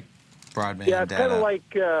looks like. Broadband yeah, it's kind of like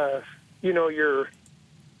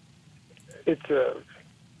it's a.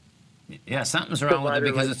 Yeah, something's wrong with it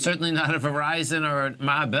because it's certainly not a Verizon or a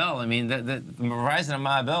Ma Bell. I mean, the Verizon and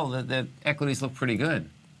Ma Bell, the equities look pretty good.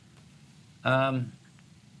 So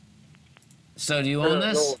do you own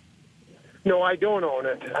this? No, I don't own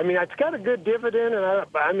it. I mean, it's got a good dividend, and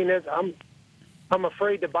I'm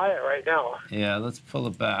afraid to buy it right now. Yeah, let's pull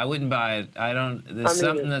it back. I wouldn't buy it. There's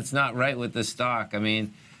something that's not right with this stock. I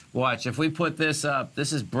mean, watch. If we put this up,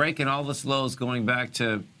 this is breaking all the lows going back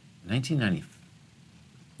to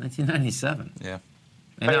 1997. Yeah.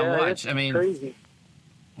 And now watch. I mean, crazy.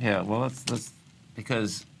 Yeah. Well, let's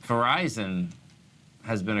because Verizon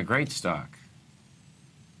has been a great stock.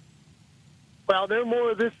 Well, there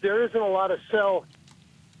isn't a lot of cell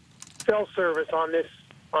service on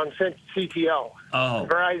CTL. Oh.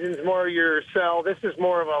 Verizon's more your cell. This is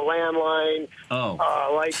more of a landline. Oh.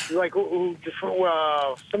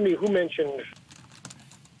 Somebody who mentioned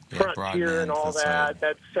Frontier and all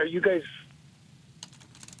that. Are you guys?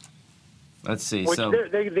 Let's see.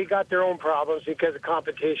 They got their own problems because of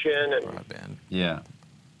competition and broadband. Yeah.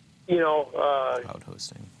 Cloud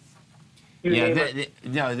hosting.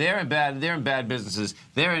 They're in bad businesses.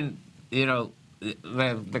 They're in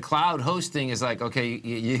the cloud hosting is like, okay,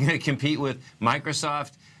 you're going to compete with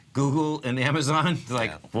Microsoft, Google, and Amazon.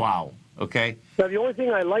 Wow. Okay. Now the only thing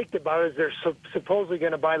I liked about it is they're supposedly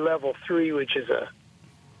going to buy Level 3, which is a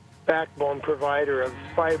backbone provider of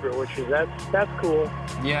fiber, which is that's cool.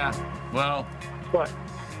 Yeah. Well, but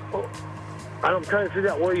I'm trying to figure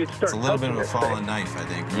out where you'd start. It's a little bit of a fallen knife, I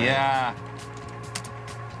think. Right? Yeah.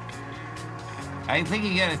 I think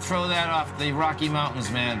you got to throw that off the Rocky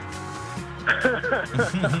Mountains, man.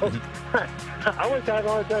 I was having a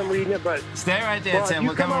hard time reading it, but... Stay right there, Tim.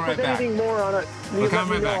 We're coming right back. If you come up with anything more on it, you let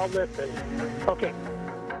me know, I'll listen. Okay.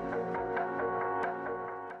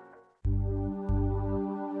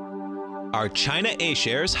 Are China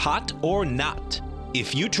A-shares hot or not?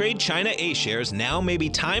 If you trade China A-shares, now may be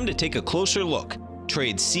time to take a closer look.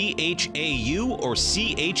 Trade CHAU or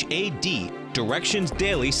CHAD, Directions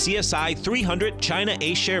Daily CSI 300 China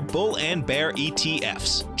A-share Bull and Bear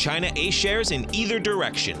ETFs. China A-shares in either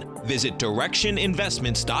direction. Visit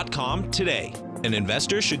directioninvestments.com today. An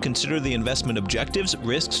investor should consider the investment objectives,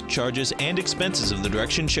 risks, charges, and expenses of the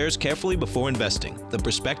Direction shares carefully before investing. The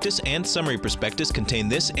prospectus and summary prospectus contain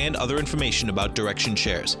this and other information about Direction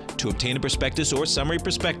shares. To obtain a prospectus or summary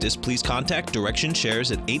prospectus, please contact Direction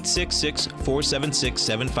shares at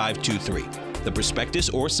 866-476-7523. The prospectus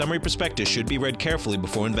or summary prospectus should be read carefully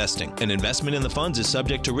before investing. An investment in the funds is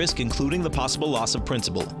subject to risk, including the possible loss of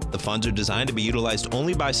principal. The funds are designed to be utilized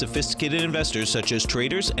only by sophisticated investors such as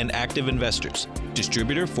traders and active investors.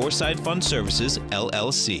 Distributor Foreside Fund Services,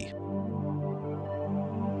 LLC.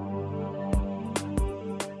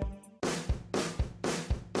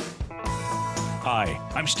 Hi,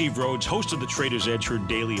 I'm Steve Rhodes, host of the Trader's Edge, heard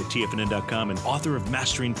daily at TFNN.com and author of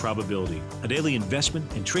Mastering Probability, a daily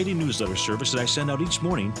investment and trading newsletter service that I send out each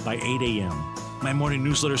morning by 8 a.m. My morning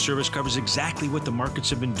newsletter service covers exactly what the markets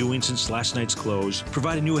have been doing since last night's close,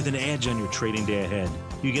 providing you with an edge on your trading day ahead.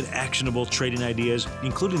 You get actionable trading ideas,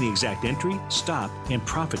 including the exact entry, stop, and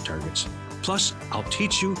profit targets. Plus, I'll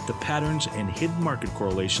teach you the patterns and hidden market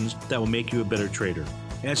correlations that will make you a better trader.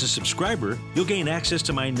 As a subscriber, you'll gain access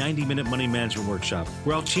to my 90-minute money management workshop,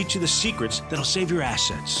 where I'll teach you the secrets that'll save your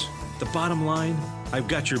assets. The bottom line, I've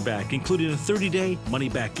got your back, including a 30-day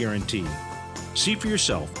money-back guarantee. See for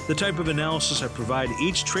yourself the type of analysis I provide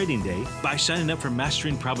each trading day by signing up for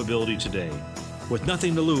Mastering Probability today. With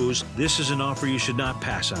nothing to lose, this is an offer you should not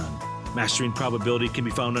pass on. Mastering Probability can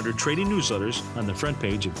be found under Trading Newsletters on the front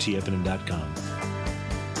page of TFNN.com.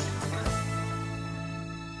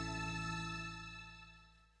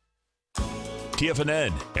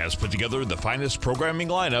 TFNN has put together the finest programming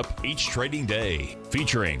lineup each trading day,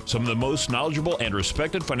 featuring some of the most knowledgeable and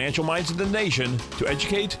respected financial minds in the nation to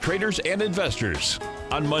educate traders and investors.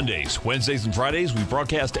 On Mondays, Wednesdays, and Fridays, we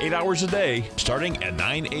broadcast 8 hours a day, starting at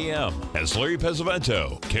 9 a.m. as Larry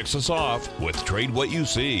Pesavento kicks us off with Trade What You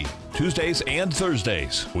See. Tuesdays and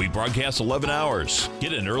Thursdays, we broadcast 11 hours.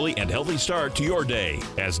 Get an early and healthy start to your day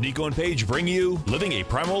as Nico and Paige bring you Living a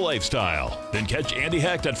Primal Lifestyle. Then catch Andy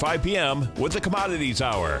Hecht at 5 p.m. with the Commodities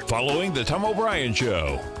Hour, following the Tom O'Brien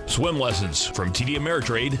Show. Swim lessons from TD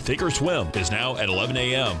Ameritrade Thinkorswim is now at 11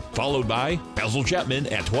 a.m., followed by Basil Chapman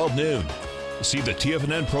at 12 noon. See the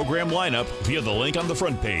TFNN program lineup via the link on the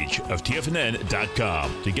front page of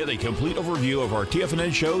TFNN.com to get a complete overview of our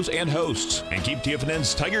TFNN shows and hosts. And keep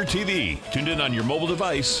TFNN's Tiger TV tuned in on your mobile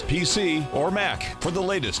device, PC, or Mac for the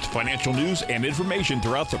latest financial news and information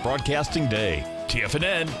throughout the broadcasting day.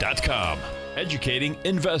 TFNN.com. Educating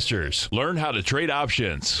investors. Learn how to trade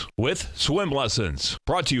options with swim lessons.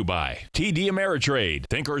 Brought to you by TD Ameritrade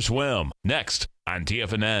Thinkorswim. Next on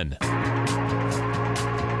TFNN.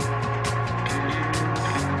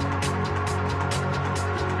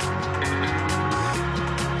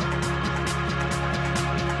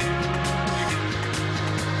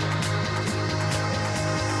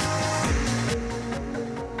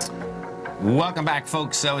 Welcome back,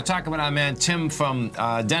 folks. We're talking about our man Tim from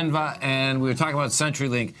Denver, and we were talking about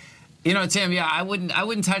CenturyLink. You know, Tim, yeah, I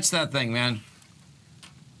wouldn't touch that thing, man.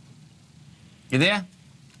 You there?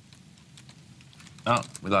 Oh,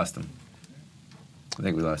 we lost him. I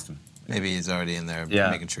think we lost him. Maybe he's already in there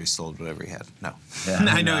making sure he sold whatever he had. No. Yeah,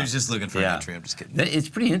 I know he's just looking for an entry. I'm just kidding. It's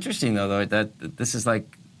pretty interesting, though, that this is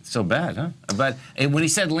like so bad, huh? But when he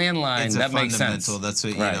said landline, that makes sense. That's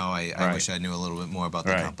what, you know, I wish I knew a little bit more about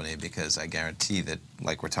the company, because I guarantee that,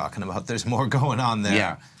 like we're talking about, there's more going on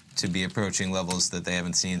there to be approaching levels that they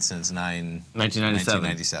haven't seen since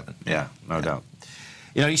 1997. Yeah, no doubt.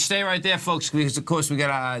 You know, you stay right there, folks, because, of course, we got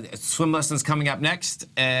our swim lessons coming up next.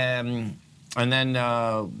 And then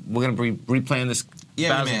we're going to be replaying this.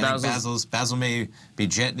 Yeah, Basil may be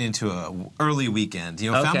jetting into an early weekend.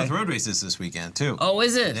 You know, Falmouth Road Race is this weekend, too. Oh,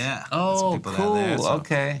 is it? Yeah. Oh, cool. There, so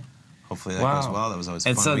okay. Hopefully that goes well. That was always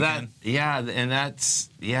a fun weekend.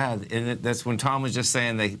 That's when Tom was just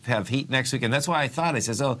saying they have heat next weekend. That's why I thought, I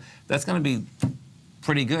said, oh, that's going to be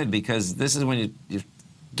pretty good, because this is when you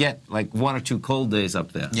get like 1 or 2 cold days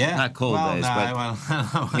up there. Yeah. Not cold days, but,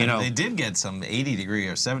 you know. They did get some 80-degree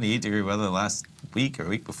or 78-degree weather last week or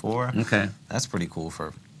week before. Okay. That's pretty cool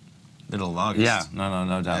for middle of August. Yeah,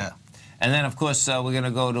 no doubt. And then, of course, we're going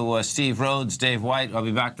to go to Steve Rhodes, Dave White. I'll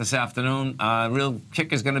be back this afternoon. Real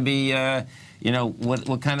kick is going to be, you know,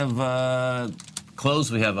 what kind of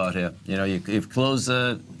close we have out here. You know, you've closed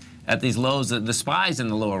at these lows. The SPY's in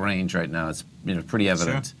the lower range right now. It's, you know, pretty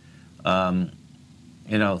evident. Sure.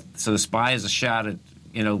 You know, so the SPY is a shot at,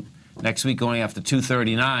 you know, next week going after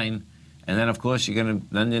 239. And then, of course, you're going to,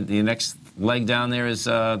 then the next leg down there is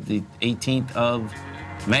the 18th of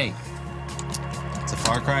May. It's a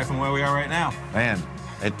far cry from where we are right now. Man,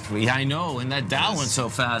 I know, and that Dow went so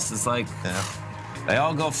fast. It's like, they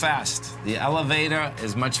all go fast. The elevator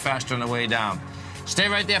is much faster on the way down. Stay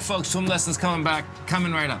right there, folks. Swim lessons coming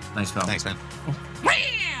right up. Thanks, pal. Thanks, man.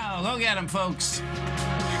 Go get them, folks.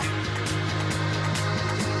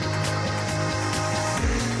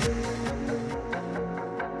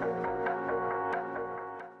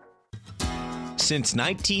 Since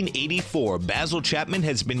 1984, Basil Chapman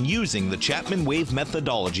has been using the Chapman Wave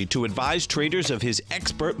methodology to advise traders of his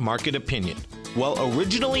expert market opinion. While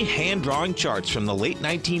originally hand-drawing charts from the late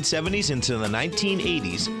 1970s into the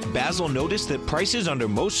 1980s, Basil noticed that prices under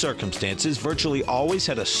most circumstances virtually always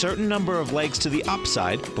had a certain number of legs to the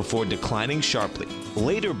upside before declining sharply.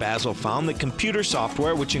 Later, Basil found that computer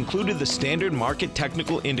software, which included the standard market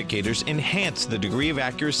technical indicators, enhanced the degree of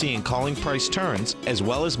accuracy in calling price turns, as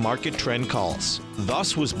well as market trend calls.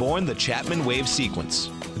 Thus was born the Chapman Wave sequence.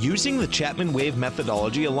 Using the Chapman Wave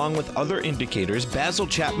methodology along with other indicators, Basil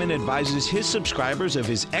Chapman advises his subscribers of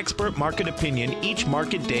his expert market opinion each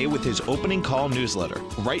market day with his opening call newsletter.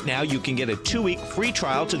 Right now, you can get a 2-week free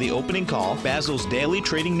trial to the opening call, Basil's daily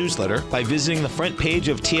trading newsletter, by visiting the front page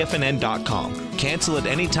of TFNN.com. Cancel at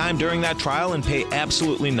any time during that trial and pay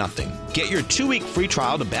absolutely nothing. Get your 2-week free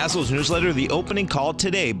trial to Basil's newsletter, The Opening Call,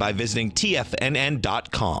 today by visiting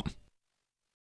TFNN.com.